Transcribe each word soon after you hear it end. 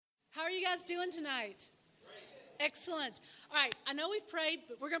you guys doing tonight? Excellent. All right, I know we've prayed,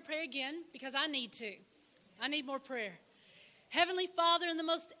 but we're going to pray again because I need to. I need more prayer. Heavenly Father, in the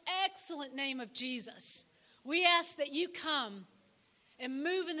most excellent name of Jesus, we ask that you come and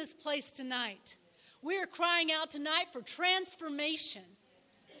move in this place tonight. We are crying out tonight for transformation.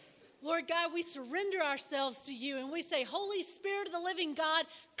 Lord God, we surrender ourselves to you and we say, Holy Spirit of the living God,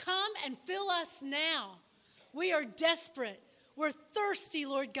 come and fill us now. We are desperate. We're thirsty,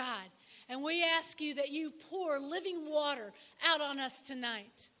 Lord God. And we ask you that you pour living water out on us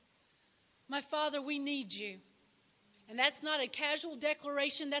tonight. My Father, we need you. And that's not a casual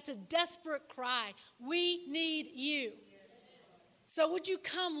declaration. That's a desperate cry. We need you. So would you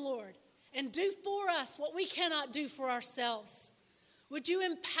come, Lord, and do for us what we cannot do for ourselves? Would you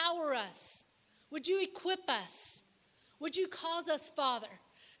empower us? Would you equip us? Would you cause us, Father,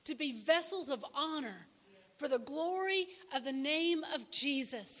 to be vessels of honor for the glory of the name of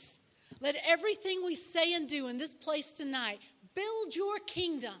Jesus? Let everything we say and do in this place tonight build your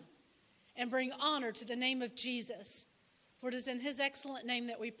kingdom and bring honor to the name of Jesus. For it is in his excellent name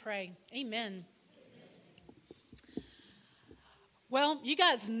that we pray. Amen. Well, you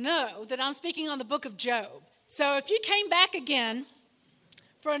guys know that I'm speaking on the book of Job. So if you came back again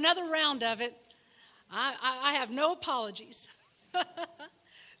for another round of it, I have no apologies.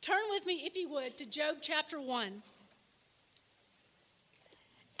 Turn with me, if you would, to Job chapter 1.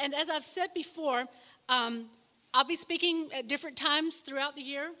 And as I've said before, I'll be speaking at different times throughout the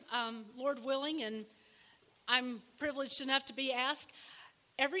year, Lord willing, and I'm privileged enough to be asked.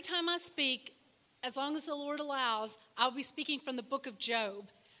 Every time I speak, as long as the Lord allows, I'll be speaking from the book of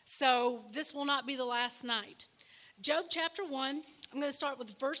Job. So this will not be the last night. Job chapter 1, I'm going to start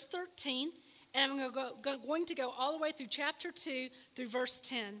with verse 13, and I'm going to go all the way through chapter 2 through verse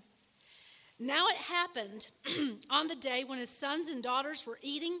 10. Now it happened on the day when his sons and daughters were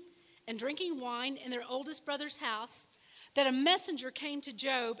eating and drinking wine in their oldest brother's house, that a messenger came to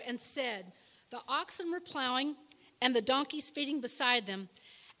Job and said, the oxen were plowing and the donkeys feeding beside them,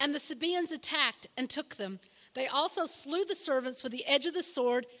 and the Sabaeans attacked and took them. They also slew the servants with the edge of the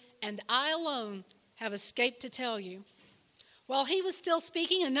sword, and I alone have escaped to tell you. While he was still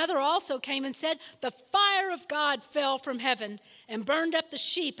speaking, another also came and said, the fire of God fell from heaven and burned up the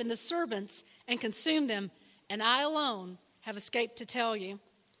sheep and the servants and consumed them, and I alone have escaped to tell you.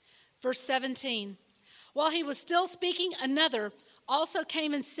 Verse 17, while he was still speaking, another also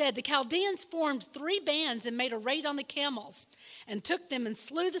came and said, the Chaldeans formed 3 bands and made a raid on the camels and took them and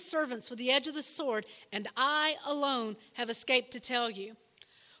slew the servants with the edge of the sword, and I alone have escaped to tell you.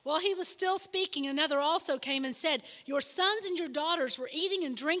 While he was still speaking, another also came and said, your sons and your daughters were eating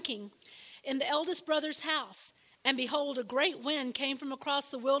and drinking in the eldest brother's house. And behold, a great wind came from across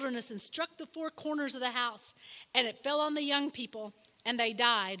the wilderness and struck the 4 corners of the house. And it fell on the young people, and they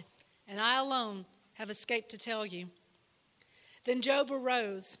died. And I alone have escaped to tell you. Then Job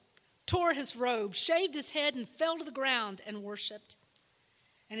arose, tore his robe, shaved his head, and fell to the ground and worshipped.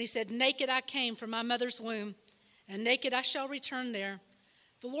 And he said, naked I came from my mother's womb, and naked I shall return there.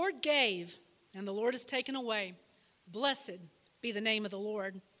 The Lord gave, and the Lord has taken away. Blessed be the name of the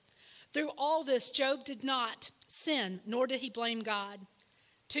Lord. Through all this, Job did not sin, nor did he blame God.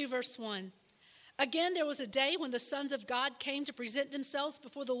 2 verse 1. Again, there was a day when the sons of God came to present themselves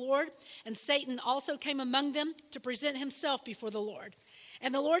before the Lord, and Satan also came among them to present himself before the Lord.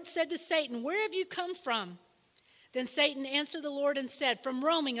 And the Lord said to Satan, where have you come from? Then Satan answered the Lord and said, from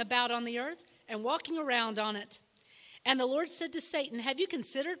roaming about on the earth and walking around on it. And the Lord said to Satan, have you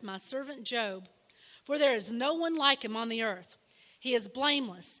considered my servant Job? For there is no one like him on the earth. He is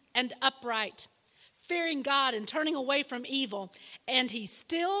blameless and upright, fearing God and turning away from evil. And he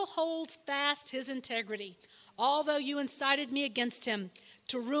still holds fast his integrity, although you incited me against him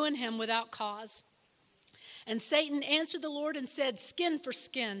to ruin him without cause. And Satan answered the Lord and said, skin for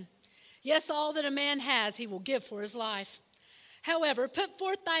skin. Yes, all that a man has he will give for his life. However, put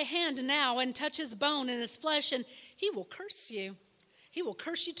forth thy hand now and touch his bone and his flesh, and he will curse you. He will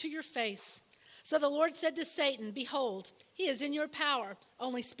curse you to your face. So the Lord said to Satan, behold, he is in your power,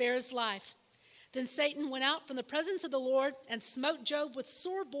 only spare his life. Then Satan went out from the presence of the Lord and smote Job with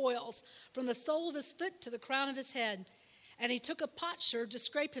sore boils from the sole of his foot to the crown of his head. And he took a potsherd to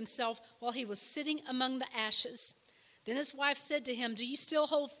scrape himself while he was sitting among the ashes. Then his wife said to him, do you still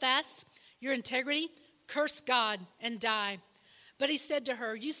hold fast your integrity? Curse God and die. But he said to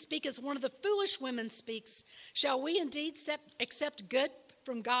her, you speak as one of the foolish women speaks. Shall we indeed accept good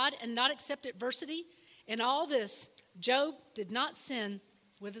from God and not accept adversity? In all this, Job did not sin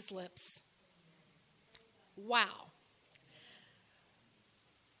with his lips. Wow.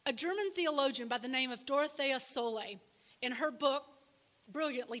 A German theologian by the name of Dorothea Sohle, in her book,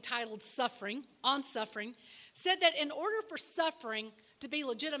 brilliantly titled Suffering, on Suffering, said that in order for suffering to be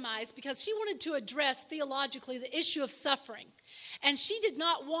legitimized, because she wanted to address theologically the issue of suffering, and she did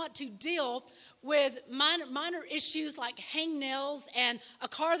not want to deal with minor issues like hangnails and a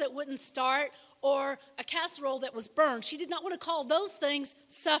car that wouldn't start or a casserole that was burned. She did not want to call those things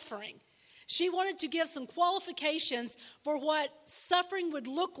suffering. She wanted to give some qualifications for what suffering would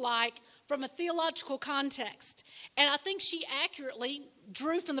look like from a theological context. And I think she accurately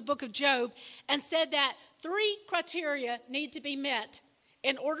drew from the book of Job and said that 3 criteria need to be met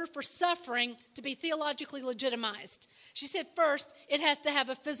in order for suffering to be theologically legitimized. She said, first, it has to have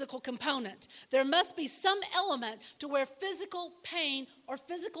a physical component. There must be some element to where physical pain or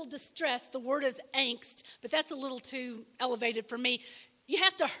physical distress, the word is angst, but that's a little too elevated for me. You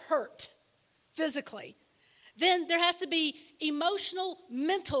have to hurt physically. Then there has to be emotional,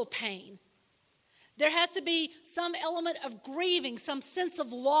 mental pain. There has to be some element of grieving, some sense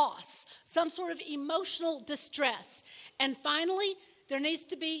of loss, some sort of emotional distress. And finally, there needs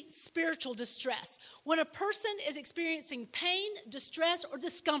to be spiritual distress. When a person is experiencing pain, distress, or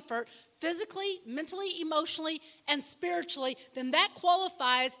discomfort, physically, mentally, emotionally, and spiritually, then that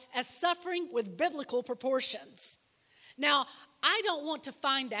qualifies as suffering with biblical proportions. Now, I don't want to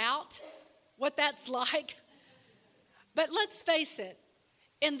find out what that's like, but let's face it,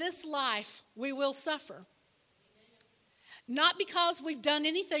 in this life, we will suffer. Not because we've done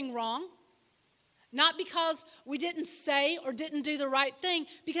anything wrong, not because we didn't say or didn't do the right thing,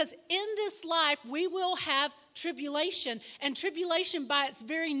 because in this life we will have tribulation, and tribulation by its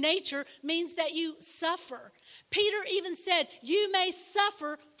very nature means that you suffer. Peter even said, you may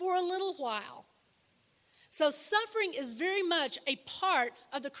suffer for a little while. So suffering is very much a part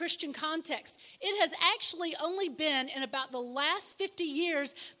of the Christian context. It has actually only been in about the last 50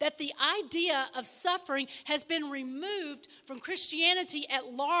 years that the idea of suffering has been removed from Christianity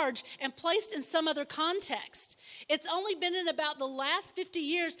at large and placed in some other context. It's only been in about the last 50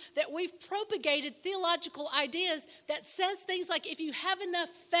 years that we've propagated theological ideas that says things like, if you have enough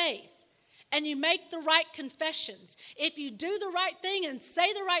faith, and you make the right confessions, if you do the right thing and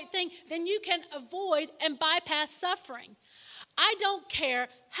say the right thing, then you can avoid and bypass suffering. I don't care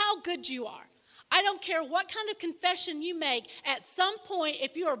how good you are. I don't care what kind of confession you make. At some point,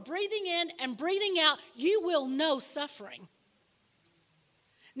 if you are breathing in and breathing out, you will know suffering.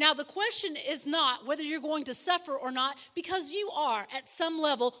 Now, the question is not whether you're going to suffer or not, because you are at some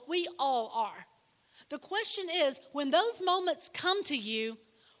level. We all are. The question is, when those moments come to you,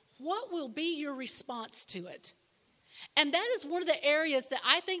 what will be your response to it? And that is one of the areas that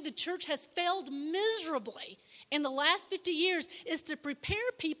I think the church has failed miserably in the last 50 years, is to prepare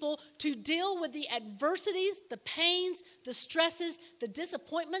people to deal with the adversities, the pains, the stresses, the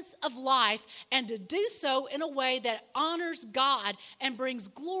disappointments of life, and to do so in a way that honors God and brings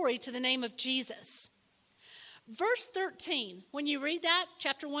glory to the name of Jesus. Verse 13, when you read that,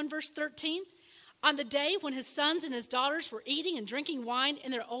 chapter 1, verse 13, on the day when his sons and his daughters were eating and drinking wine in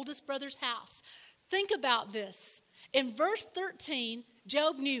their oldest brother's house. Think about this. In verse 13,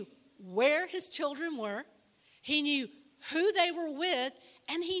 Job knew where his children were, he knew who they were with,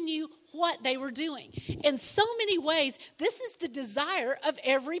 and he knew what they were doing. In so many ways, this is the desire of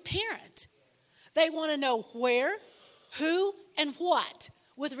every parent. They want to know where, who, and what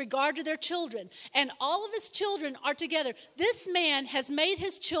with regard to their children. And all of his children are together. This man has made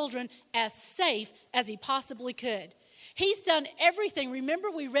his children as safe as he possibly could. He's done everything.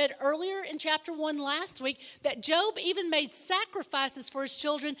 Remember, we read earlier in chapter 1 last week that Job even made sacrifices for his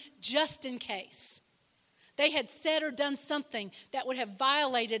children just in case they had said or done something that would have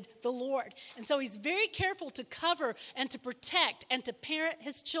violated the Lord. And so he's very careful to cover and to protect and to parent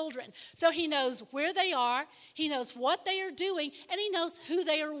his children. So he knows where they are, he knows what they are doing, and he knows who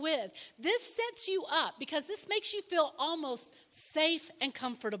they are with. This sets you up because this makes you feel almost safe and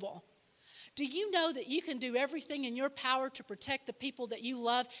comfortable. Do you know that you can do everything in your power to protect the people that you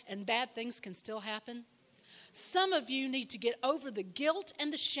love, and bad things can still happen? Some of you need to get over the guilt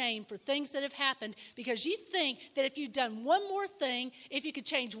and the shame for things that have happened, because you think that if you'd done one more thing, if you could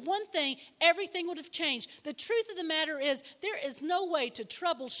change one thing, everything would have changed. The truth of the matter is, there is no way to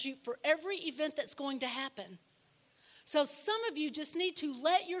troubleshoot for every event that's going to happen. So some of you just need to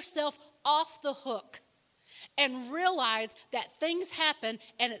let yourself off the hook and realize that things happen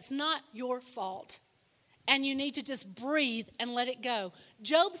and it's not your fault. And you need to just breathe and let it go.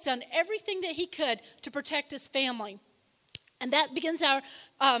 Job's done everything that he could to protect his family. And that begins our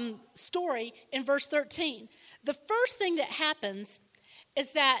story in verse 13. The first thing that happens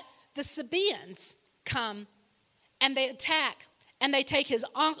is that the Sabaeans come and they attack. And they take his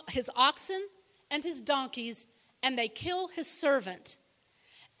oxen and his donkeys and they kill his servant.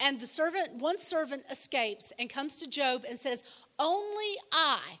 And one servant escapes and comes to Job and says, only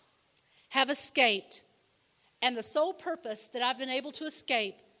I have escaped. And the sole purpose that I've been able to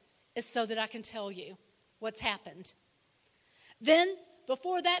escape is so that I can tell you what's happened. Then,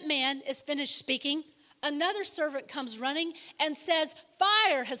 before that man is finished speaking, another servant comes running and says,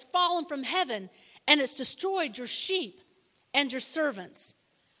 fire has fallen from heaven and it's destroyed your sheep and your servants.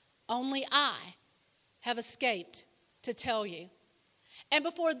 Only I have escaped to tell you. And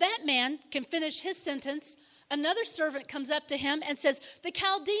before that man can finish his sentence, another servant comes up to him and says, the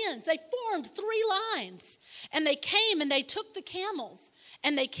Chaldeans, they formed 3 lines, and they came and they took the camels,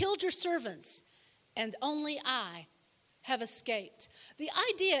 and they killed your servants, and only I have escaped. The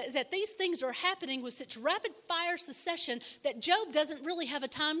idea is that these things are happening with such rapid fire succession that Job doesn't really have a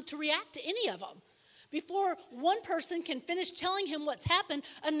time to react to any of them. Before one person can finish telling him what's happened,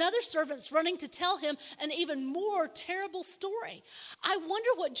 another servant's running to tell him an even more terrible story. I wonder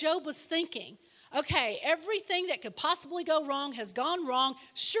what Job was thinking. Okay, everything that could possibly go wrong has gone wrong.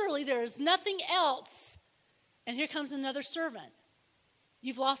 Surely there is nothing else. And here comes another servant.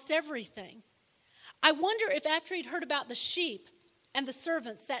 You've lost everything. I wonder if after he'd heard about the sheep and the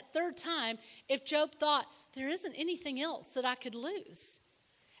servants that third time, if Job thought, there isn't anything else that I could lose.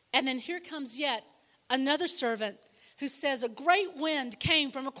 And then here comes yet another servant who says, a great wind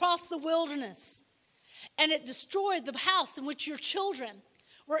came from across the wilderness, and it destroyed the house in which your children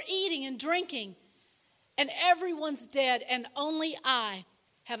were eating and drinking, and everyone's dead, and only I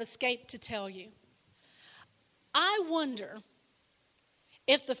have escaped to tell you. I wonder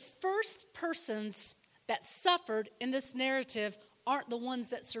if the first persons that suffered in this narrative aren't the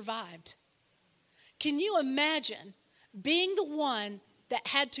ones that survived. Can you imagine being the one that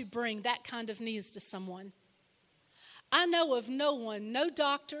had to bring that kind of news to someone? I know of no one, no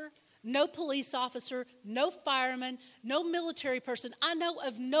doctor, no police officer, no fireman, no military person. I know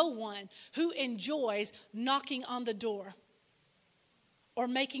of no one who enjoys knocking on the door or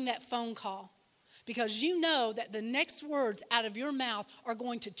making that phone call, because you know that the next words out of your mouth are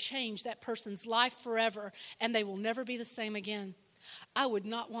going to change that person's life forever, and they will never be the same again. I would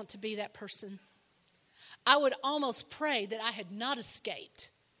not want to be that person. I would almost pray that I had not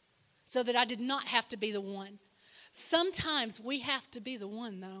escaped so that I did not have to be the one. Sometimes we have to be the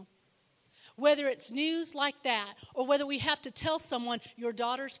one, though. Whether it's news like that, or whether we have to tell someone your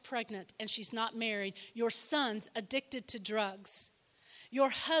daughter's pregnant and she's not married, your son's addicted to drugs, your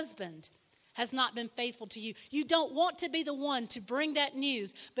husband has not been faithful to you. You don't want to be the one to bring that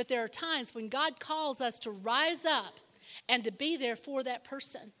news, but there are times when God calls us to rise up and to be there for that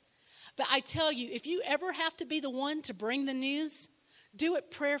person. But I tell you, if you ever have to be the one to bring the news, do it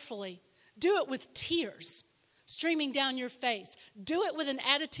prayerfully. Do it with tears streaming down your face. Do it with an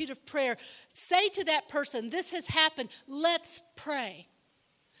attitude of prayer. Say to that person, this has happened. Let's pray.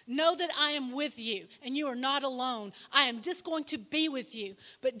 Know that I am with you and you are not alone. I am just going to be with you.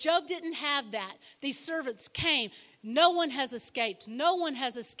 But Job didn't have that. These servants came. No one has escaped. No one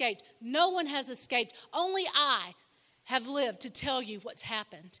has escaped. No one has escaped. Only I have lived to tell you what's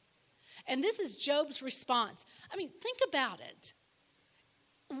happened. And this is Job's response. I mean, think about it.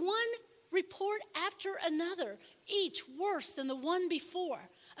 One report after another, each worse than the one before,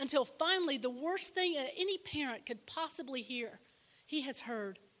 until finally the worst thing that any parent could possibly hear, he has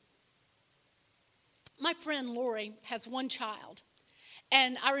heard. My friend Lori has one child.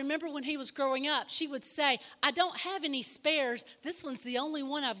 And I remember when he was growing up, she would say, I don't have any spares. This one's the only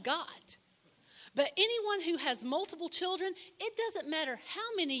one I've got. But anyone who has multiple children, it doesn't matter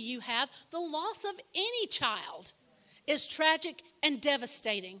how many you have, the loss of any child is tragic and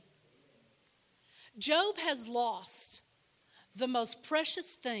devastating. Job has lost the most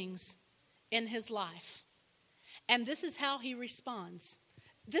precious things in his life. And this is how he responds.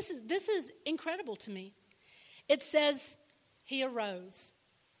 This is incredible to me. It says he arose.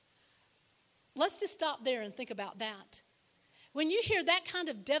 Let's just stop there and think about that. When you hear that kind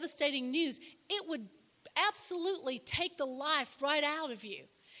of devastating news, it would absolutely take the life right out of you.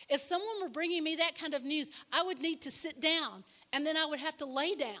 If someone were bringing me that kind of news, I would need to sit down, and then I would have to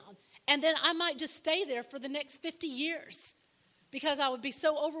lay down, and then I might just stay there for the next 50 years because I would be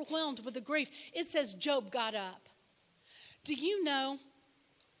so overwhelmed with the grief. It says Job got up. Do you know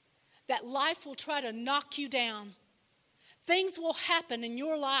that life will try to knock you down? Things will happen in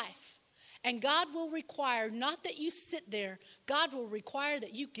your life. And God will require, not that you sit there, God will require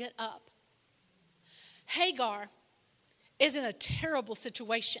that you get up. Hagar is in a terrible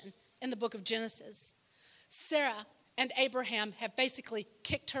situation in the book of Genesis. Sarah and Abraham have basically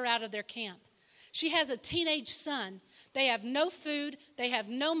kicked her out of their camp. She has a teenage son. They have no food. They have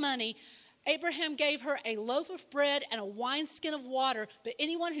no money. Abraham gave her a loaf of bread and a wineskin of water, but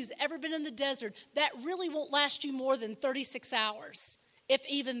anyone who's ever been in the desert, that really won't last you more than 36 hours, if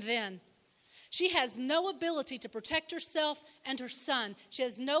even then. She has no ability to protect herself and her son. She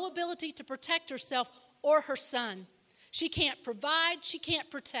has no ability to protect herself or her son. She can't provide, she can't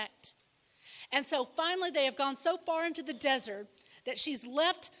protect. And so finally they have gone so far into the desert that she's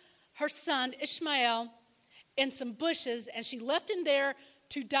left her son Ishmael in some bushes, and she left him there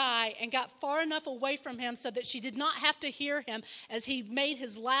to die and got far enough away from him so that she did not have to hear him as he made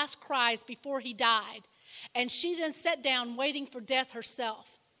his last cries before he died. And she then sat down waiting for death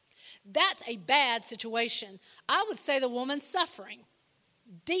herself. That's a bad situation. I would say the woman's suffering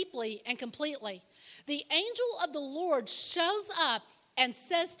deeply and completely. The angel of the Lord shows up and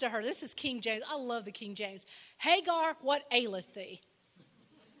says to her, this is King James, I love the King James, Hagar, what aileth thee?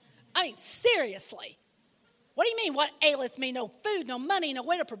 I mean, seriously. What do you mean, what aileth me? No food, no money, no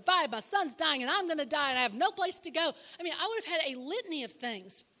way to provide. My son's dying and I'm going to die and I have no place to go. I mean, I would have had a litany of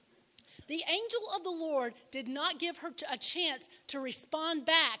things. The angel of the Lord did not give her a chance to respond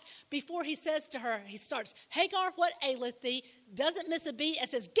back before he says to her, he starts, Hagar, what aileth thee? Doesn't miss a beat and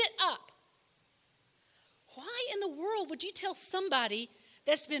says, get up. Why in the world would you tell somebody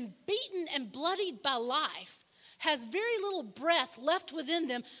that's been beaten and bloodied by life, has very little breath left within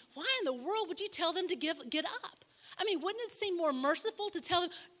them, why in the world would you tell them to get up? I mean, wouldn't it seem more merciful to tell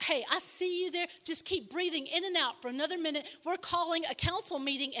them, hey, I see you there. Just keep breathing in and out for another minute. We're calling a council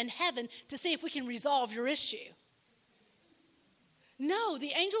meeting in heaven to see if we can resolve your issue. No,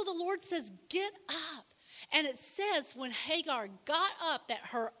 the angel of the Lord says, get up. And it says when Hagar got up that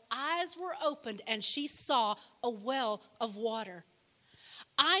her eyes were opened and she saw a well of water.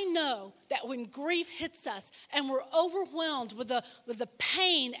 I know that when grief hits us and we're overwhelmed with the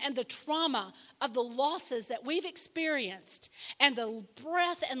pain and the trauma of the losses that we've experienced and the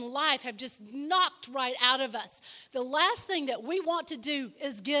breath and life have just knocked right out of us, the last thing that we want to do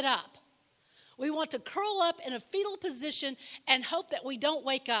is get up. We want to curl up in a fetal position and hope that we don't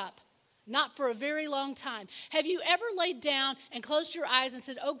wake up. Not for a very long time. Have you ever laid down and closed your eyes and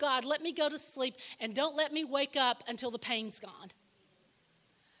said, oh God, let me go to sleep and don't let me wake up until the pain's gone?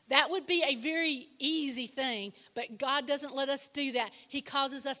 That would be a very easy thing, but God doesn't let us do that. He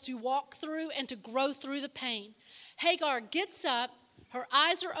causes us to walk through and to grow through the pain. Hagar gets up, her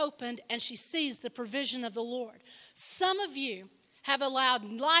eyes are opened, and she sees the provision of the Lord. Some of you have allowed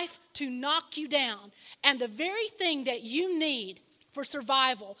life to knock you down, and the very thing that you need for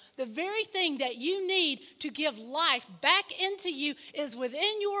survival, the very thing that you need to give life back into you is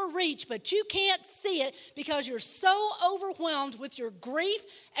within your reach, but you can't see it because you're so overwhelmed with your grief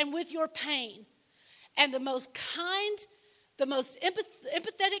and with your pain. And the most kind, the most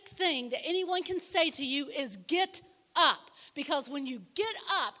empathetic thing that anyone can say to you is get up. Because when you get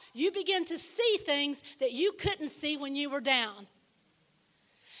up, you begin to see things that you couldn't see when you were down.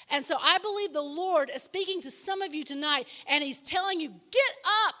 And so I believe the Lord is speaking to some of you tonight, and he's telling you, get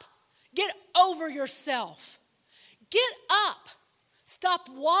up. Get over yourself. Get up. Stop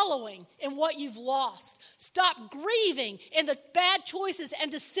wallowing in what you've lost. Stop grieving in the bad choices and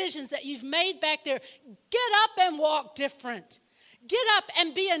decisions that you've made back there. Get up and walk different. Get up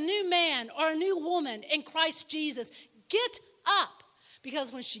and be a new man or a new woman in Christ Jesus. Get up.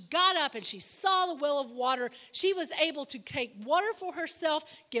 Because when she got up and she saw the well of water, she was able to take water for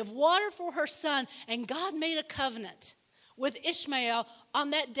herself, give water for her son, and God made a covenant with Ishmael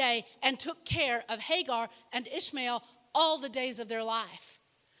on that day and took care of Hagar and Ishmael all the days of their life.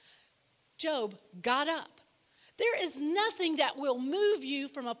 Job got up. There is nothing that will move you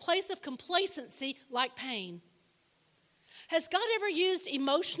from a place of complacency like pain. Has God ever used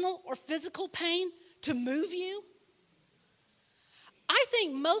emotional or physical pain to move you? I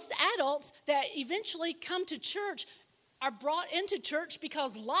think most adults that eventually come to church are brought into church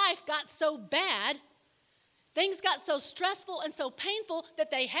because life got so bad, things got so stressful and so painful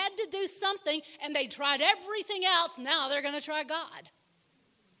that they had to do something and they tried everything else. Now they're going to try God.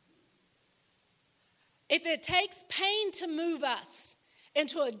 If it takes pain to move us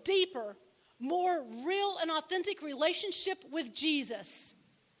into a deeper, more real and authentic relationship with Jesus,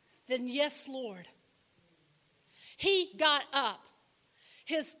 then yes, Lord. He got up.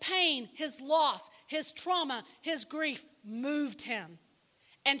 His pain, his loss, his trauma, his grief moved him.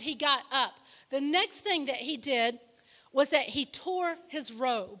 And he got up. The next thing that he did was that he tore his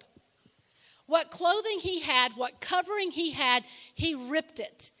robe. What clothing he had, what covering he had, he ripped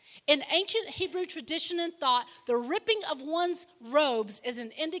it. In ancient Hebrew tradition and thought, the ripping of one's robes is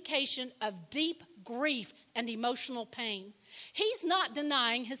an indication of deep grief and emotional pain. He's not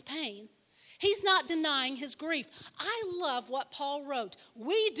denying his pain. He's not denying his grief. I love what Paul wrote.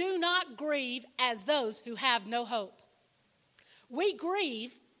 We do not grieve as those who have no hope. We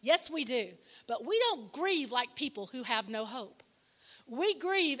grieve, yes we do, but we don't grieve like people who have no hope. We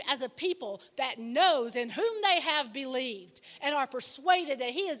grieve as a people that knows in whom they have believed and are persuaded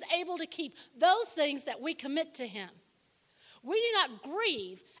that he is able to keep those things that we commit to him. We do not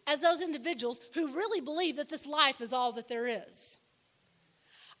grieve as those individuals who really believe that this life is all that there is.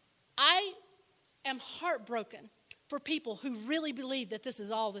 I am heartbroken for people who really believe that this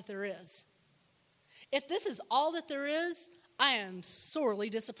is all that there is. If this is all that there is, I am sorely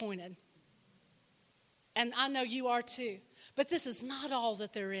disappointed. And I know you are too. But this is not all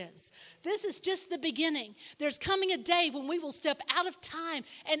that there is. This is just the beginning. There's coming a day when we will step out of time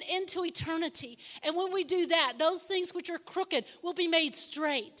and into eternity. And when we do that, those things which are crooked will be made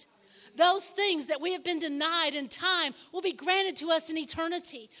straight. Those things that we have been denied in time will be granted to us in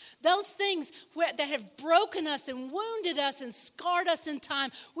eternity. Those things that have broken us and wounded us and scarred us in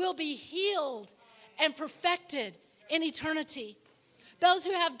time will be healed and perfected in eternity. Those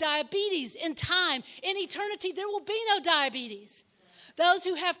who have diabetes in time, in eternity, there will be no diabetes. Those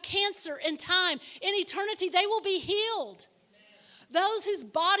who have cancer in time, in eternity, they will be healed. Those whose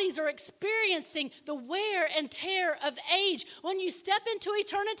bodies are experiencing the wear and tear of age, when you step into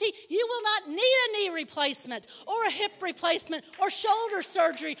eternity, you will not need a knee replacement or a hip replacement or shoulder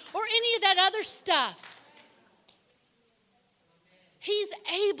surgery or any of that other stuff. He's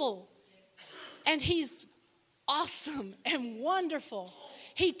able, and he's awesome and wonderful.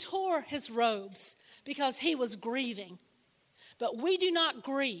 He tore his robes because he was grieving. But we do not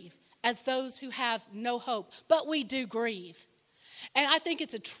grieve as those who have no hope, but we do grieve. And I think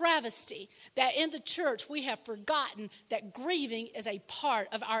it's a travesty that in the church we have forgotten that grieving is a part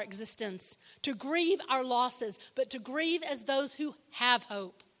of our existence. To grieve our losses, but to grieve as those who have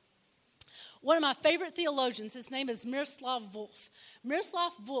hope. One of my favorite theologians, his name is Miroslav Volf.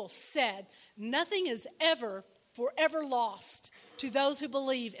 Miroslav Volf said, "Nothing is ever forever lost to those who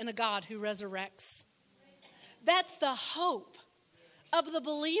believe in a God who resurrects." That's the hope of the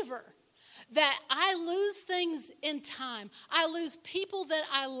believer, that I lose things in time. I lose people that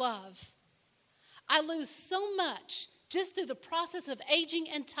I love. I lose so much just through the process of aging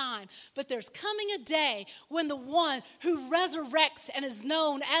and time. But there's coming a day when the one who resurrects and is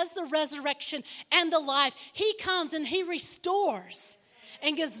known as the resurrection and the life, he comes and he restores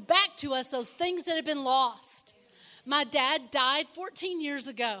and gives back to us those things that have been lost. My dad died 14 years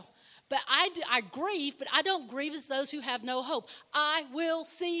ago. But I grieve, but I don't grieve as those who have no hope. I will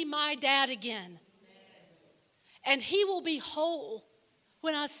see my dad again. And he will be whole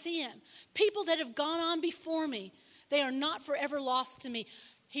when I see him. People that have gone on before me, they are not forever lost to me.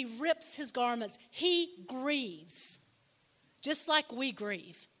 He rips his garments. He grieves, just like we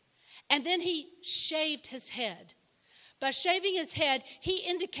grieve. And then he shaved his head. By shaving his head, he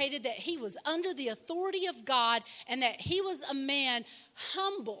indicated that he was under the authority of God and that he was a man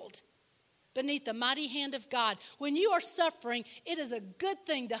humbled beneath the mighty hand of God. When you are suffering, it is a good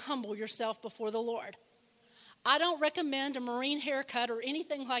thing to humble yourself before the Lord. I don't recommend a marine haircut or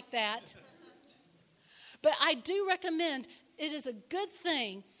anything like that. But I do recommend it is a good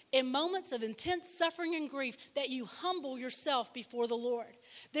thing in moments of intense suffering and grief that you humble yourself before the Lord.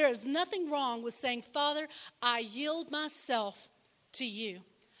 There is nothing wrong with saying, "Father, I yield myself to you.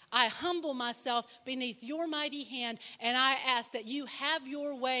 I humble myself beneath your mighty hand, and I ask that you have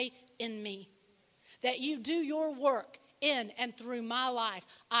your way in me, that you do your work in and through my life.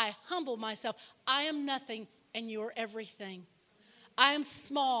 I humble myself. I am nothing and you are everything. I am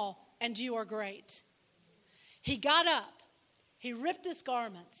small and you are great." He got up. He ripped his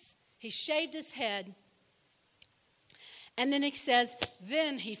garments. He shaved his head. And then he says,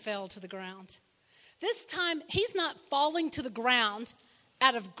 then he fell to the ground. This time, he's not falling to the ground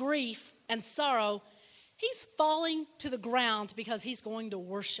out of grief and sorrow. He's falling to the ground because he's going to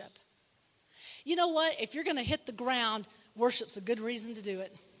worship. You know what? If you're going to hit the ground, worship's a good reason to do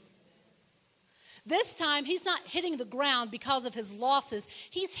it. This time, he's not hitting the ground because of his losses.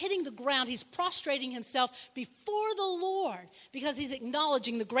 He's hitting the ground. He's prostrating himself before the Lord because he's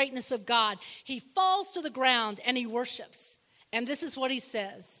acknowledging the greatness of God. He falls to the ground and he worships. And this is what he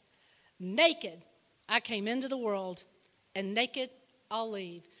says: "Naked I came into the world, and naked I'll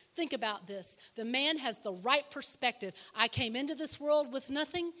leave." Think about this. The man has the right perspective. I came into this world with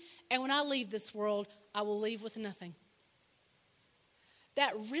nothing, and when I leave this world, I will leave with nothing.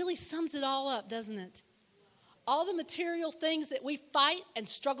 That really sums it all up, doesn't it? All the material things that we fight and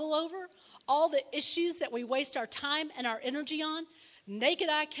struggle over, all the issues that we waste our time and our energy on, naked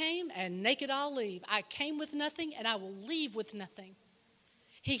I came and naked I'll leave. I came with nothing and I will leave with nothing.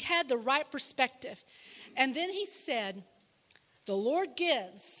 He had the right perspective. And then he said, the Lord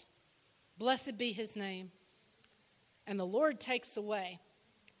gives, blessed be his name. And the Lord takes away,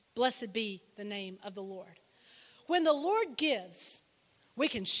 blessed be the name of the Lord. When the Lord gives, we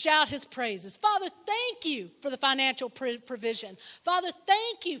can shout his praises. Father, thank you for the financial provision. Father,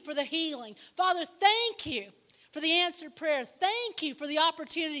 thank you for the healing. Father, thank you for the answered prayer. Thank you for the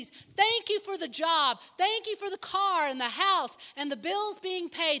opportunities. Thank you for the job. Thank you for the car and the house and the bills being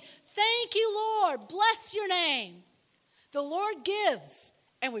paid. Thank you, Lord. Bless your name. The Lord gives,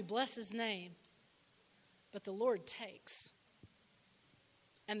 and we bless his name. But the Lord takes,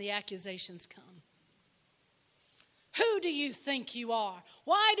 and the accusations come. Who do you think you are?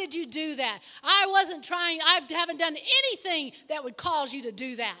 Why did you do that? I haven't done anything that would cause you to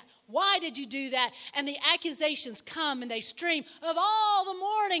do that. Why did you do that? And the accusations come and they stream. Of all the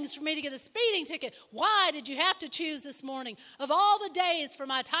mornings for me to get a speeding ticket, why did you have to choose this morning? Of all the days for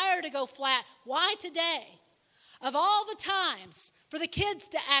my tire to go flat, why today? Of all the times for the kids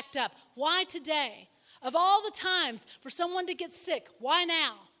to act up, why today? Of all the times for someone to get sick, why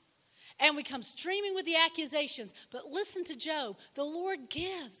now? And we come streaming with the accusations. But listen to Job. The Lord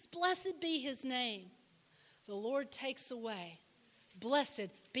gives. Blessed be his name. The Lord takes away.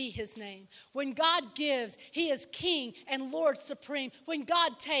 Blessed be his name. When God gives, he is king and Lord supreme. When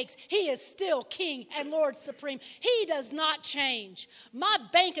God takes, he is still king and Lord supreme. He does not change. My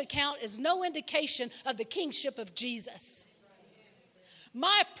bank account is no indication of the kingship of Jesus.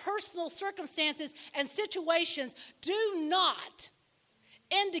 My personal circumstances and situations do not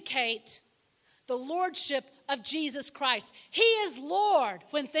indicate the lordship of Jesus Christ. He is Lord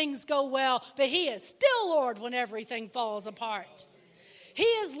when things go well, but he is still Lord when everything falls apart. He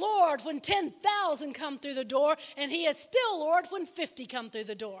is Lord when 10,000 come through the door, and he is still Lord when 50 come through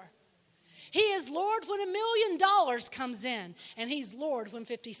the door. He is Lord when $1 million comes in, and he's Lord when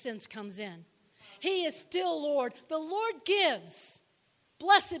 50 cents comes in. He is still Lord. The Lord gives.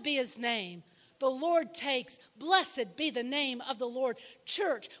 Blessed be his name. The Lord takes. Blessed be the name of the Lord.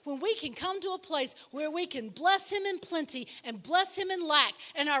 Church, when we can come to a place where we can bless him in plenty and bless him in lack,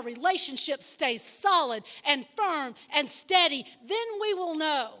 and our relationship stays solid and firm and steady, then we will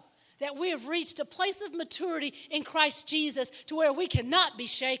know that we have reached a place of maturity in Christ Jesus to where we cannot be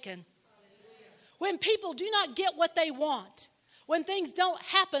shaken. When people do not get what they want, when things don't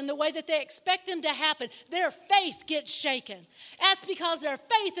happen the way that they expect them to happen, their faith gets shaken. That's because their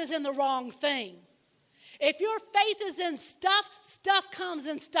faith is in the wrong thing. If your faith is in stuff, stuff comes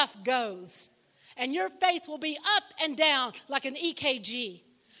and stuff goes. And your faith will be up and down like an EKG.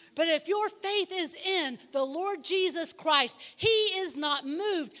 But if your faith is in the Lord Jesus Christ, he is not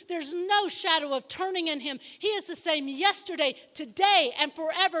moved. There's no shadow of turning in him. He is the same yesterday, today, and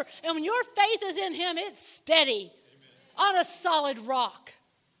forever. And when your faith is in him, it's steady. On a solid rock.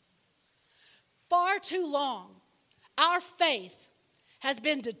 Far too long, our faith has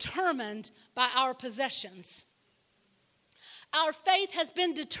been determined by our possessions. Our faith has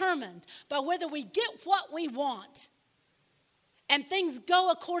been determined by whether we get what we want and things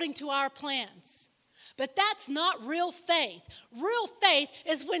go according to our plans. But that's not real faith. Real faith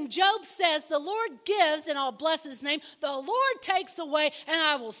is when Job says, the Lord gives and I'll bless his name. The Lord takes away and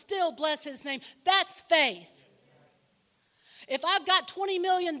I will still bless his name. That's faith. If I've got $20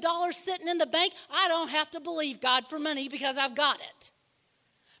 million sitting in the bank, I don't have to believe God for money because I've got it.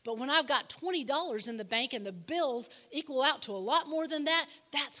 But when I've got $20 in the bank and the bills equal out to a lot more than that,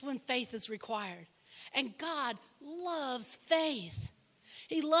 that's when faith is required. And God loves faith.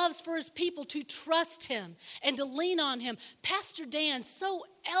 He loves for his people to trust him and to lean on him. Pastor Dan so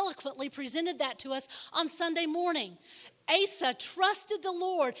eloquently presented that to us on Sunday morning. Asa trusted the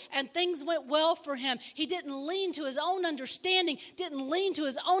Lord and things went well for him. He didn't lean to his own understanding, didn't lean to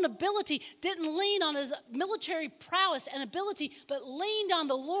his own ability, didn't lean on his military prowess and ability, but leaned on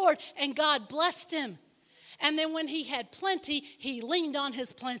the Lord and God blessed him. And then when he had plenty, he leaned on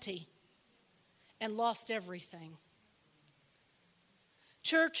his plenty and lost everything.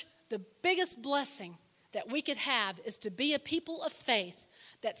 Church, the biggest blessing that we could have is to be a people of faith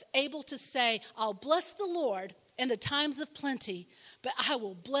that's able to say, I'll bless the Lord in the times of plenty, but I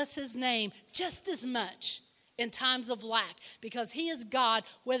will bless his name just as much in times of lack, because he is God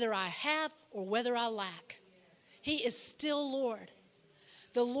whether I have or whether I lack. He is still Lord.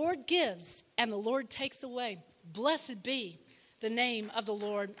 The Lord gives and the Lord takes away. Blessed be the name of the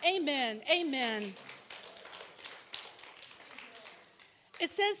Lord. Amen. Amen. It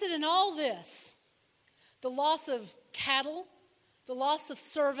says that in all this, the loss of cattle, the loss of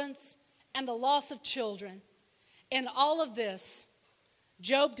servants, and the loss of children, in all of this,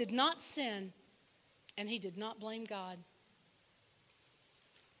 Job did not sin and he did not blame God.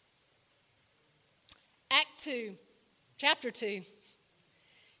 Act 2, chapter 2.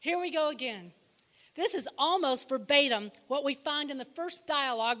 Here we go again. This is almost verbatim what we find in the first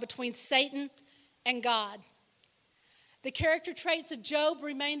dialogue between Satan and God. The character traits of Job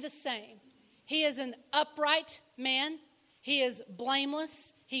remain the same. He is an upright man. He is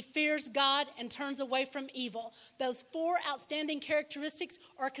blameless. He fears God and turns away from evil. Those 4 outstanding characteristics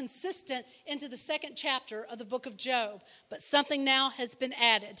are consistent into the 2nd chapter of the book of Job. But something now has been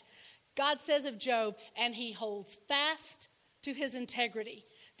added. God says of Job, and he holds fast to his integrity.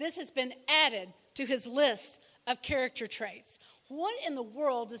 This has been added to his list of character traits. What in the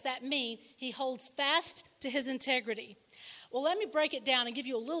world does that mean? He holds fast to his integrity. Well, let me break it down and give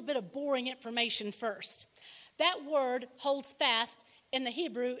you a little bit of boring information first. That word, holds fast, in the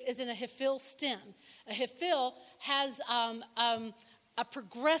Hebrew is in a hafil stem. A hafil has a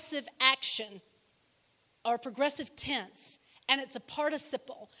progressive action or progressive tense, and it's a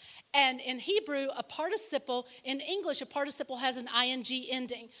participle. And in Hebrew, a participle, in English, a participle has an ing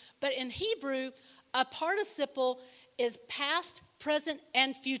ending. But in Hebrew, a participle is past, present,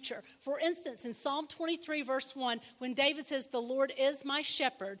 and future. For instance, in Psalm 23, verse 1, when David says, "The Lord is my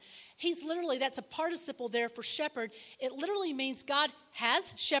shepherd," that's a participle there for shepherd. It literally means God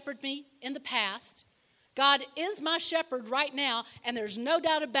has shepherded me in the past. God is my shepherd right now, and there's no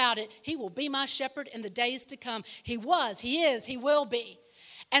doubt about it. He will be my shepherd in the days to come. He was, he is, he will be.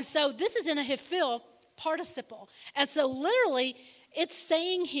 And so this is in a hafil participle. And so literally, it's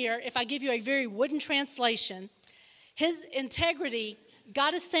saying here, if I give you a very wooden translation, his integrity,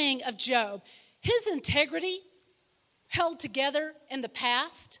 God is saying of Job, his integrity held together in the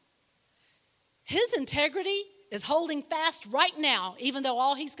past. His integrity is holding fast right now, even though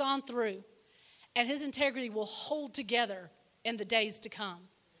all he's gone through. And his integrity will hold together in the days to come.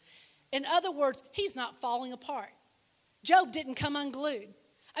 In other words, he's not falling apart. Job didn't come unglued.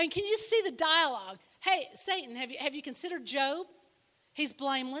 I mean, can you see the dialogue? Hey, Satan, have you considered Job? He's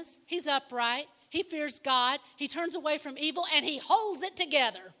blameless. He's upright. He fears God. He turns away from evil, and he holds it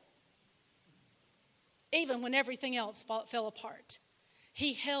together. Even when everything else fell apart.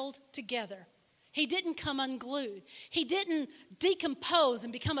 He held together. He didn't come unglued. He didn't decompose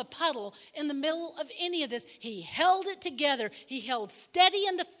and become a puddle in the middle of any of this. He held it together. He held steady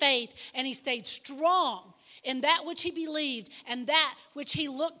in the faith, and he stayed strong in that which he believed and that which he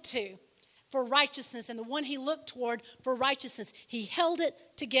looked to for righteousness, and the one he looked toward for righteousness. He held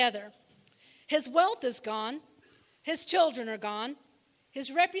it together. His wealth is gone. His children are gone. His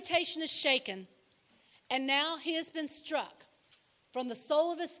reputation is shaken. And now he has been struck from the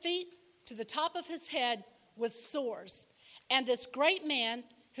sole of his feet to the top of his head with sores. And this great man,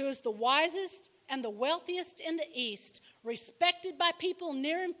 who is the wisest and the wealthiest in the East, respected by people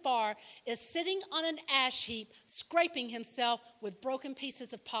near and far, is sitting on an ash heap, scraping himself with broken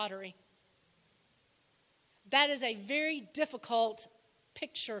pieces of pottery. That is a very difficult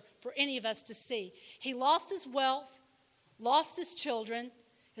picture for any of us to see. He lost his wealth, lost his children,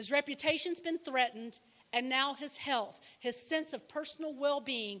 his reputation's been threatened, and now his health, his sense of personal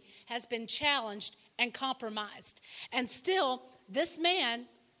well-being has been challenged and compromised. And still, this man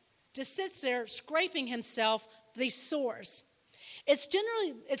just sits there scraping himself these sores. It's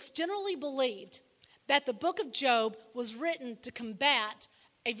generally believed that the book of Job was written to combat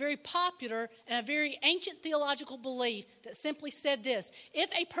a very popular and a very ancient theological belief that simply said this: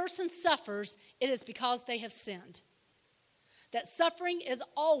 if a person suffers, it is because they have sinned. That suffering is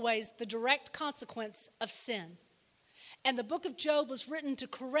always the direct consequence of sin. And the book of Job was written to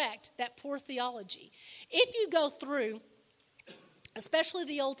correct that poor theology. If you go through, especially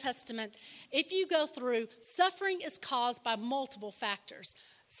the Old Testament, if you go through, suffering is caused by multiple factors.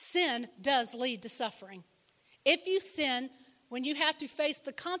 Sin does lead to suffering. If you sin, when you have to face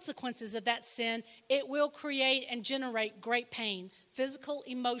the consequences of that sin, it will create and generate great pain, physical,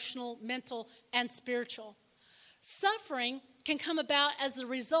 emotional, mental, and spiritual. Suffering can come about as the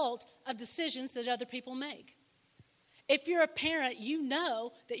result of decisions that other people make. If you're a parent, you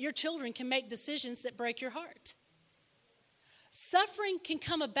know that your children can make decisions that break your heart. Suffering can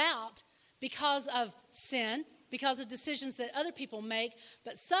come about because of sin, because of decisions that other people make,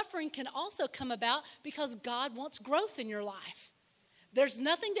 but suffering can also come about because God wants growth in your life. There's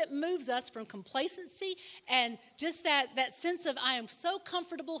nothing that moves us from complacency and just that sense of, I am so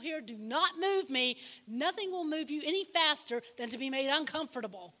comfortable here, do not move me. Nothing will move you any faster than to be made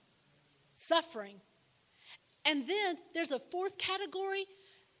uncomfortable. Suffering. And then there's a fourth category,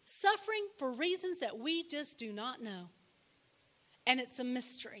 suffering for reasons that we just do not know. And it's a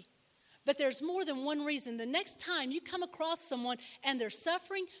mystery. But there's more than one reason. The next time you come across someone and they're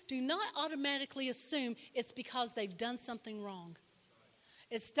suffering, do not automatically assume it's because they've done something wrong.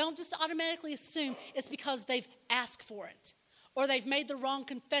 Don't just automatically assume it's because they've asked for it, or they've made the wrong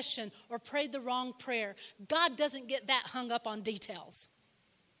confession, or prayed the wrong prayer. God doesn't get that hung up on details.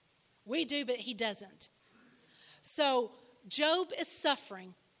 We do, but he doesn't. So Job is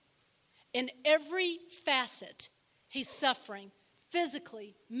suffering. In every facet, he's suffering.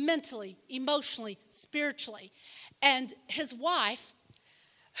 Physically, mentally, emotionally, spiritually. And his wife,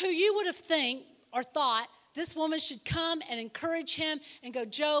 who you would have thought this woman should come and encourage him and go,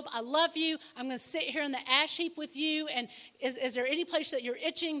 Job, I love you. I'm going to sit here in the ash heap with you. And is there any place that you're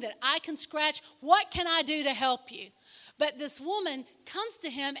itching that I can scratch? What can I do to help you? But this woman comes to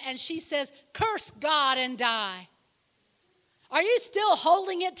him and she says, curse God and die. Are you still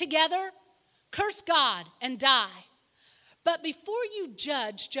holding it together? Curse God and die. But before you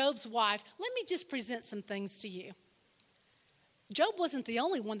judge Job's wife, let me just present some things to you. Job wasn't the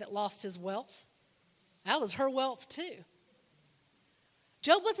only one that lost his wealth. That was her wealth too.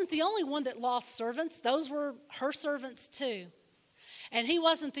 Job wasn't the only one that lost servants. Those were her servants too. And he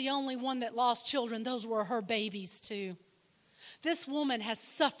wasn't the only one that lost children. Those were her babies too. This woman has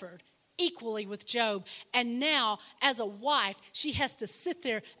suffered equally with Job. And now, as a wife, she has to sit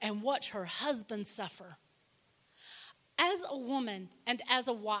there and watch her husband suffer. As a woman and as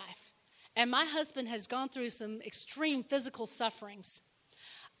a wife, and my husband has gone through some extreme physical sufferings,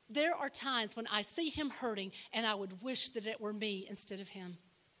 there are times when I see him hurting and I would wish that it were me instead of him.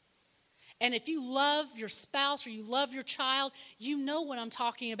 And if you love your spouse or you love your child, you know what I'm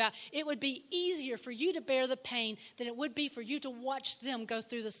talking about. It would be easier for you to bear the pain than it would be for you to watch them go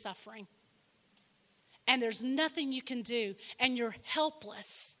through the suffering. And there's nothing you can do, and you're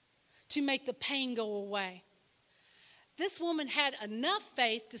helpless to make the pain go away. This woman had enough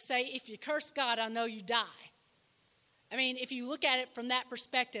faith to say, if you curse God, I know you die. I mean, if you look at it from that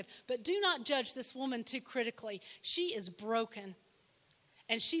perspective. But do not judge this woman too critically. She is broken.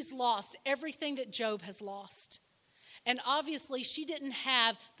 And she's lost everything that Job has lost. And obviously, she didn't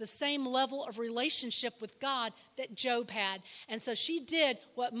have the same level of relationship with God that Job had. And so she did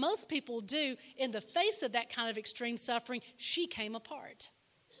what most people do in the face of that kind of extreme suffering. She came apart.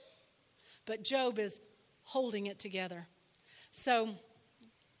 But Job is holding it together. So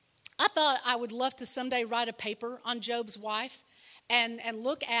I thought I would love to someday write a paper on Job's wife and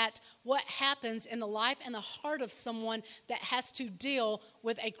look at what happens in the life and the heart of someone that has to deal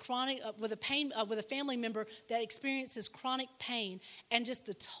with with a family member that experiences chronic pain, and just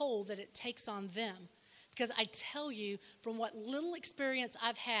the toll that it takes on them. Because I tell you, from what little experience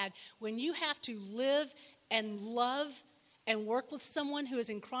I've had, when you have to live and love and work with someone who is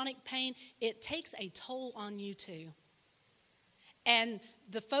in chronic pain, it takes a toll on you too. And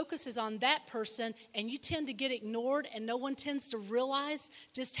the focus is on that person, and you tend to get ignored, and no one tends to realize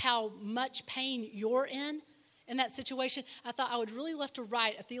just how much pain you're in that situation. I thought I would really love to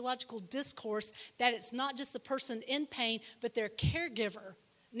write a theological discourse that it's not just the person in pain, but their caregiver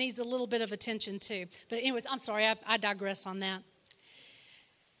needs a little bit of attention too. But anyways, I'm sorry, I digress on that.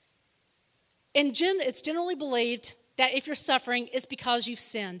 It's generally believed that if you're suffering, it's because you've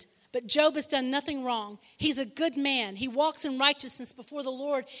sinned. But Job has done nothing wrong. He's a good man. He walks in righteousness before the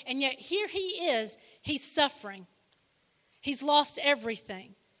Lord. And yet here he is, he's suffering. He's lost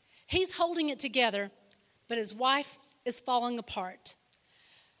everything. He's holding it together, but his wife is falling apart.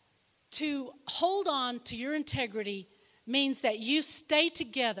 To hold on to your integrity means that you stay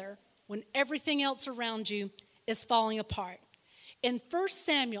together when everything else around you is falling apart. In 1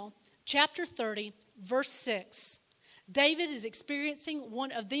 Samuel chapter 30, verse 6, David is experiencing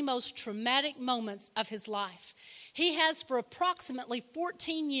one of the most traumatic moments of his life. He has for approximately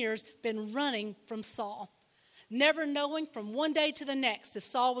 14 years been running from Saul, never knowing from one day to the next if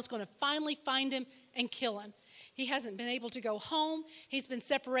Saul was going to finally find him and kill him. He hasn't been able to go home. He's been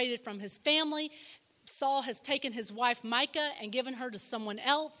separated from his family. Saul has taken his wife Micah and given her to someone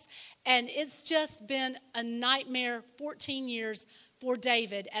else. And it's just been a nightmare 14 years for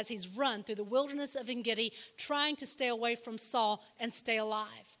David as he's run through the wilderness of En-Gedi, trying to stay away from Saul and stay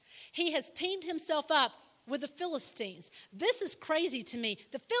alive. He has teamed himself up with the Philistines. This is crazy to me.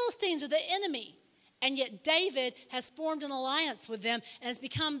 The Philistines are the enemy. And yet David has formed an alliance with them and has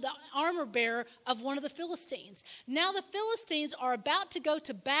become the armor bearer of one of the Philistines. Now the Philistines are about to go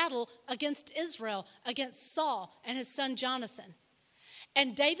to battle against Israel, against Saul and his son Jonathan.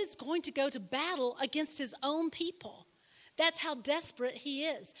 And David's going to go to battle against his own people. That's how desperate he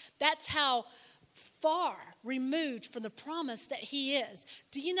is. That's how far removed from the promise that he is.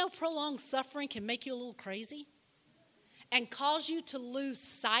 Do you know prolonged suffering can make you a little crazy and cause you to lose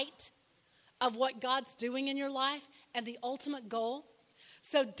sight of what God's doing in your life and the ultimate goal?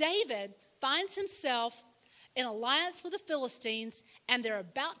 So David finds himself in alliance with the Philistines, and they're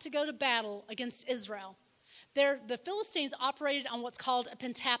about to go to battle against Israel. The Philistines operated on what's called a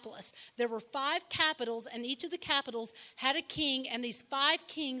pentapolis. There were 5 capitals, and each of the capitals had a king, and these 5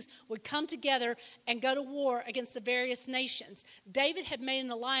 kings would come together and go to war against the various nations. David had made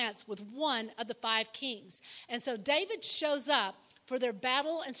an alliance with one of the 5 kings. And so David shows up for their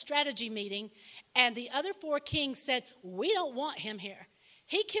battle and strategy meeting, and the other 4 kings said, "We don't want him here.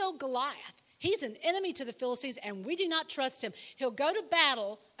 He killed Goliath. He's an enemy to the Philistines, and we do not trust him. He'll go to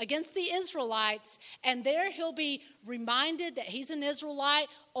battle against the Israelites, and there he'll be reminded that he's an Israelite.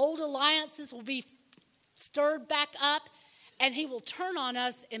 Old alliances will be stirred back up, and he will turn on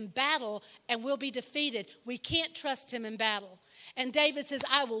us in battle, and we'll be defeated. We can't trust him in battle." And David says,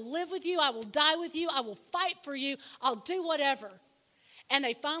 "I will live with you. I will die with you. I will fight for you. I'll do whatever." And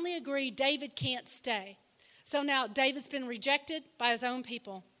they finally agree David can't stay. So now David's been rejected by his own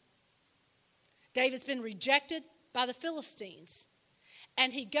people. David's been rejected by the Philistines.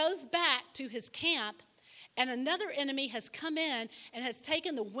 And he goes back to his camp, and another enemy has come in and has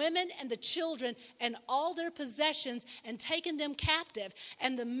taken the women and the children and all their possessions and taken them captive.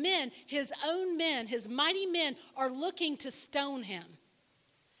 And the men, his own men, his mighty men, are looking to stone him.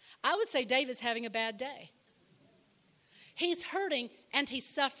 I would say David's having a bad day. He's hurting and he's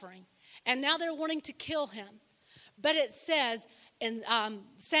suffering. And now they're wanting to kill him. But it says in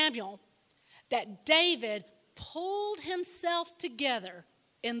Samuel that David pulled himself together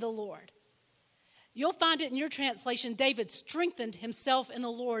in the Lord. You'll find it in your translation, David strengthened himself in the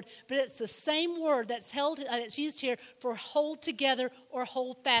Lord, but it's the same word that's used here for hold together or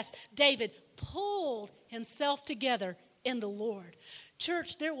hold fast. David pulled himself together in the Lord.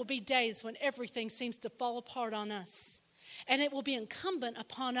 Church, there will be days when everything seems to fall apart on us. And it will be incumbent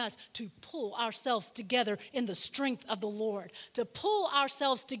upon us to pull ourselves together in the strength of the Lord, to pull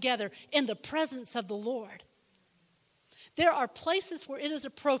ourselves together in the presence of the Lord. There are places where it is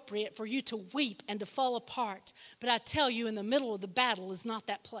appropriate for you to weep and to fall apart, but I tell you, in the middle of the battle is not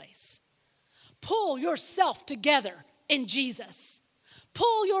that place. Pull yourself together in Jesus.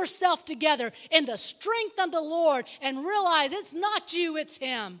 Pull yourself together in the strength of the Lord and realize it's not you, it's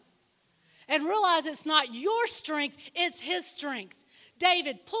him. And realize it's not your strength, it's his strength.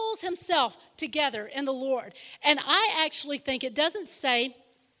 David pulls himself together in the Lord. And I actually think it doesn't say,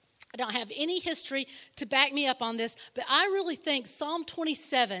 I don't have any history to back me up on this, but I really think Psalm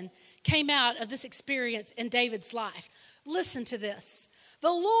 27 came out of this experience in David's life. Listen to this.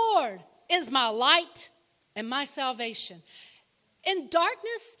 The Lord is my light and my salvation. In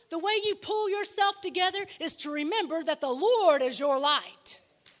darkness, the way you pull yourself together is to remember that the Lord is your light.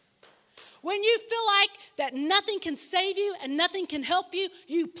 When you feel like that nothing can save you and nothing can help you,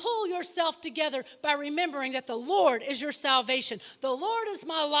 you pull yourself together by remembering that the Lord is your salvation. The Lord is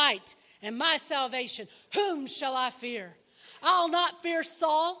my light and my salvation. Whom shall I fear? I'll not fear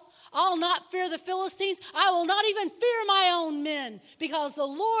Saul. I'll not fear the Philistines. I will not even fear my own men, because the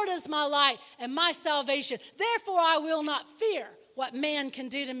Lord is my light and my salvation. Therefore, I will not fear what man can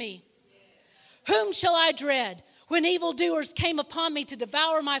do to me. Whom shall I dread? When evildoers came upon me to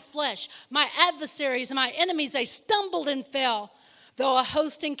devour my flesh, my adversaries, my enemies, they stumbled and fell. Though a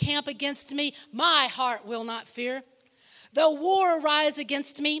host encamp against me, my heart will not fear. Though war arise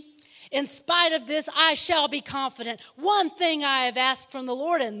against me, in spite of this, I shall be confident. One thing I have asked from the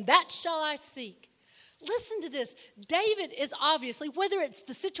Lord, and that shall I seek. Listen to this. David is obviously, whether it's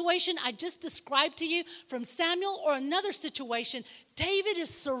the situation I just described to you from Samuel or another situation, David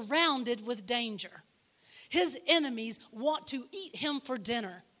is surrounded with danger. His enemies want to eat him for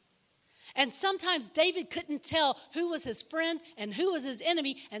dinner. And sometimes David couldn't tell who was his friend and who was his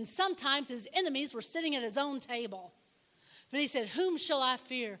enemy, and sometimes his enemies were sitting at his own table. But he said, whom shall I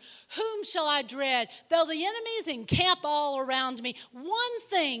fear? Whom shall I dread? Though the enemies encamp all around me, one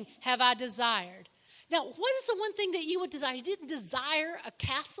thing have I desired. Now, what is the one thing that you would desire? He didn't desire a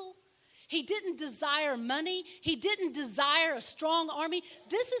castle. He didn't desire money. He didn't desire a strong army.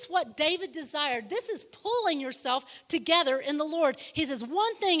 This is what David desired. This is pulling yourself together in the Lord. He says,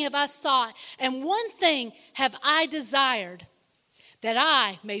 one thing have I sought, and one thing have I desired, that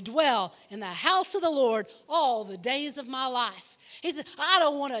I may dwell in the house of the Lord all the days of my life. He said, I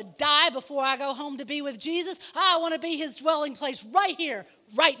don't want to die before I go home to be with Jesus. I want to be his dwelling place right here,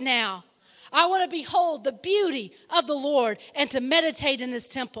 right now. I want to behold the beauty of the Lord and to meditate in his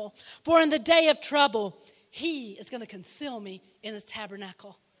temple. For in the day of trouble, he is going to conceal me in his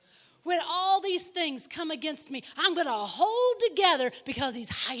tabernacle. When all these things come against me, I'm going to hold together because he's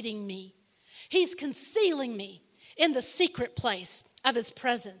hiding me. He's concealing me in the secret place of his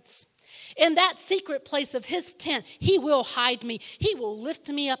presence. In that secret place of his tent, he will hide me. He will lift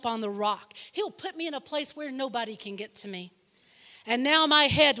me up on the rock. He'll put me in a place where nobody can get to me. And now my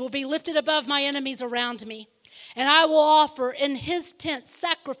head will be lifted above my enemies around me. And I will offer in his tent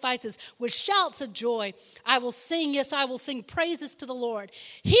sacrifices with shouts of joy. I will sing, yes, I will sing praises to the Lord.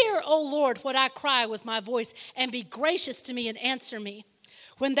 Hear, O Lord, what I cry with my voice, and be gracious to me and answer me.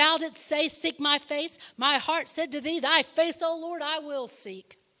 When thou didst say, seek my face, my heart said to thee, thy face, O Lord, I will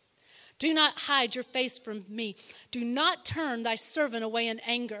seek. Do not hide your face from me. Do not turn thy servant away in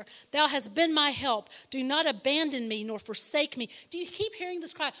anger. Thou hast been my help. Do not abandon me nor forsake me. Do you keep hearing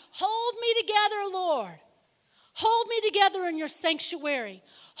this cry? Hold me together, Lord. Hold me together in your sanctuary.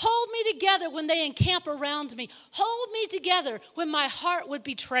 Hold me together when they encamp around me. Hold me together when my heart would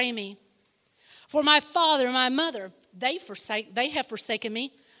betray me. For my father and my mother, they have forsaken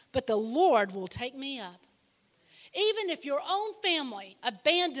me, but the Lord will take me up. Even if your own family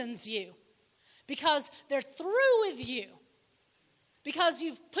abandons you because they're through with you, because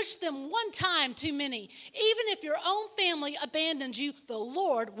you've pushed them one time too many, even if your own family abandons you, the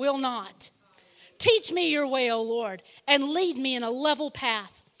Lord will not. Teach me your way, O Lord, and lead me in a level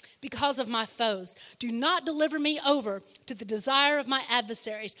path because of my foes. Do not deliver me over to the desire of my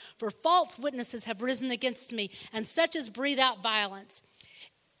adversaries, for false witnesses have risen against me, and such as breathe out violence.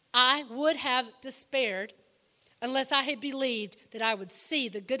 I would have despaired unless I had believed that I would see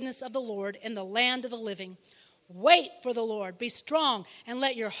the goodness of the Lord in the land of the living. Wait for the Lord. Be strong, and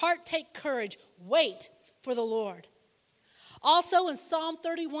let your heart take courage. Wait for the Lord. Also in Psalm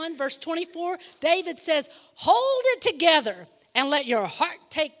 31, verse 24, David says, hold it together and let your heart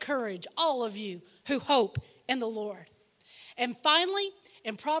take courage, all of you who hope in the Lord. And finally,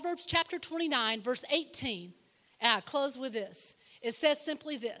 in Proverbs chapter 29, verse 18, and I close with this. It says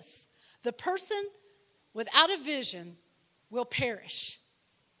simply this: the person without a vision will perish.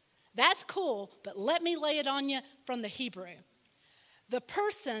 That's cool, but let me lay it on you from the Hebrew. The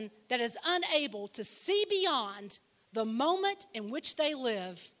person that is unable to see beyond the moment in which they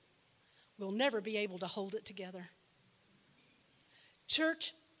live will never be able to hold it together.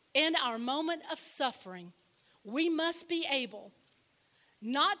 Church, in our moment of suffering, we must be able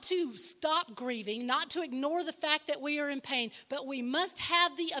not to stop grieving, not to ignore the fact that we are in pain, but we must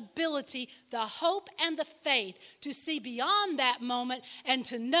have the ability, the hope, and the faith to see beyond that moment and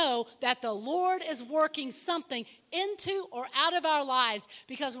to know that the Lord is working something into or out of our lives.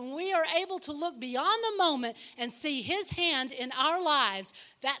 Because when we are able to look beyond the moment and see his hand in our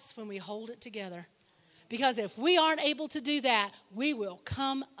lives, that's when we hold it together. Because if we aren't able to do that, we will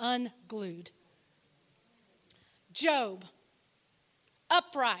come unglued. Job,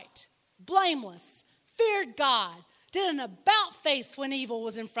 upright, blameless, feared God, did an about face when evil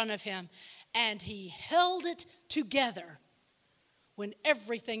was in front of him, and he held it together when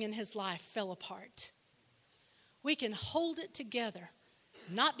everything in his life fell apart. We can hold it together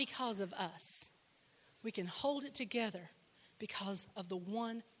not because of us. We can hold it together because of the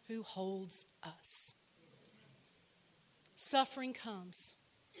one who holds us. Suffering comes,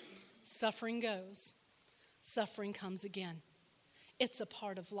 suffering goes, suffering comes again. It's a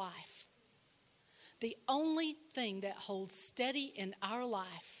part of life. The only thing that holds steady in our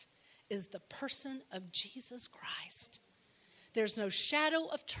life is the person of Jesus Christ. There's no shadow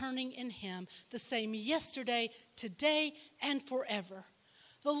of turning in him, the same yesterday, today, and forever.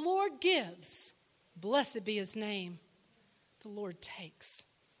 The Lord gives, blessed be his name. The Lord takes,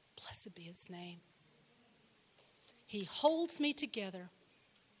 blessed be his name. He holds me together.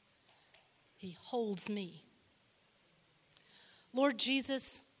 He holds me. Lord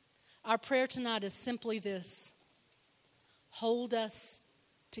Jesus, our prayer tonight is simply this: hold us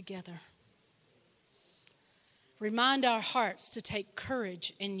together. Remind our hearts to take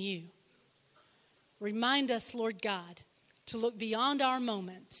courage in you. Remind us, Lord God, to look beyond our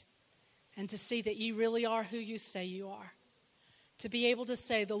moment and to see that you really are who you say you are. To be able to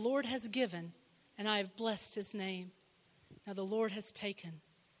say, the Lord has given and I have blessed his name. Now the Lord has taken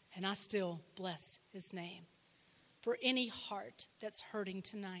and I still bless his name. For any heart that's hurting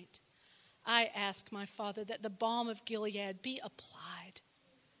tonight, I ask, my Father, that the balm of Gilead be applied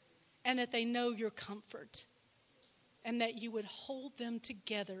and that they know your comfort and that you would hold them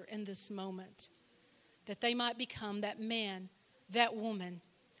together in this moment, that they might become that man, that woman,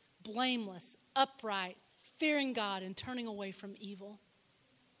 blameless, upright, fearing God and turning away from evil.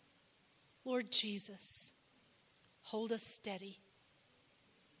 Lord Jesus, hold us steady.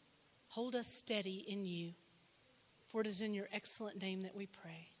 Hold us steady in you. For it is in your excellent name that we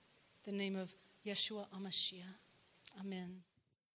pray, the name of Yeshua HaMashiach. Amen.